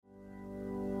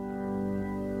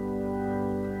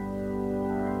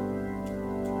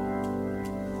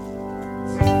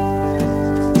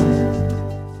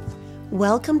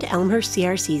Welcome to Elmhurst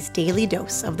CRC's Daily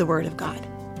Dose of the Word of God.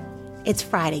 It's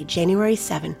Friday, January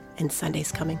 7, and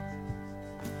Sunday's coming.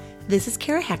 This is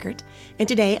Kara Heckert, and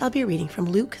today I'll be reading from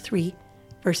Luke 3,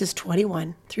 verses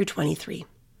 21 through 23.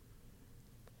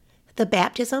 The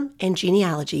baptism and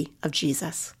genealogy of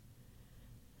Jesus.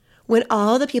 When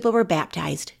all the people were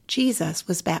baptized, Jesus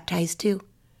was baptized too.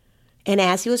 And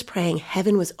as he was praying,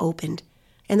 heaven was opened,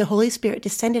 and the Holy Spirit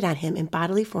descended on him in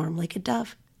bodily form like a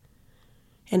dove.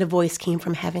 And a voice came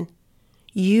from heaven,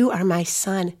 "You are my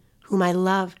Son, whom I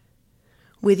love.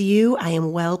 With you I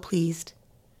am well pleased."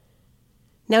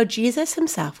 Now Jesus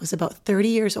himself was about 30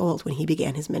 years old when he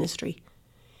began his ministry.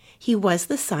 He was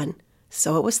the son,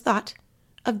 so it was thought,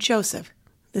 of Joseph,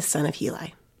 the son of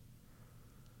Heli.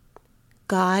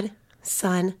 God,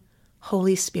 Son,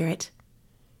 Holy Spirit.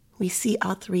 We see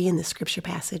all three in the scripture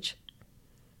passage.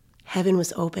 Heaven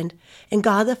was opened, and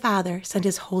God the Father sent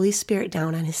his Holy Spirit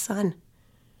down on his Son.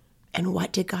 And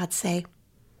what did God say?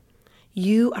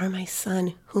 "You are my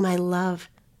Son, whom I love.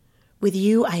 With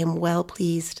you I am well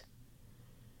pleased."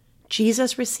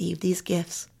 Jesus received these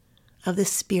gifts of the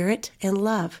Spirit and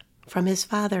love from his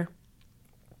Father.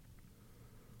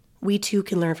 We too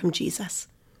can learn from Jesus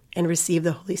and receive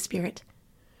the Holy Spirit.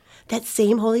 That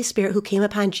same Holy Spirit who came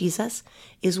upon Jesus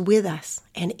is with us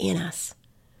and in us.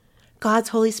 God's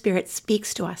Holy Spirit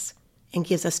speaks to us and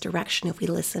gives us direction if we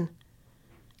listen.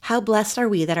 How blessed are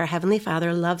we that our Heavenly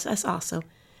Father loves us also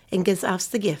and gives us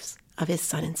the gifts of his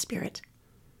Son and Spirit.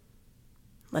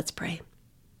 Let's pray.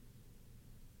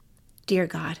 Dear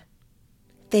God,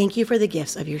 thank you for the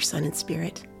gifts of your Son and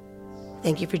Spirit.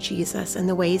 Thank you for Jesus and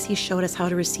the ways he showed us how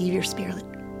to receive your Spirit.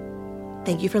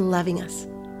 Thank you for loving us.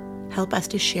 Help us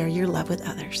to share your love with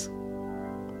others.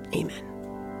 Amen.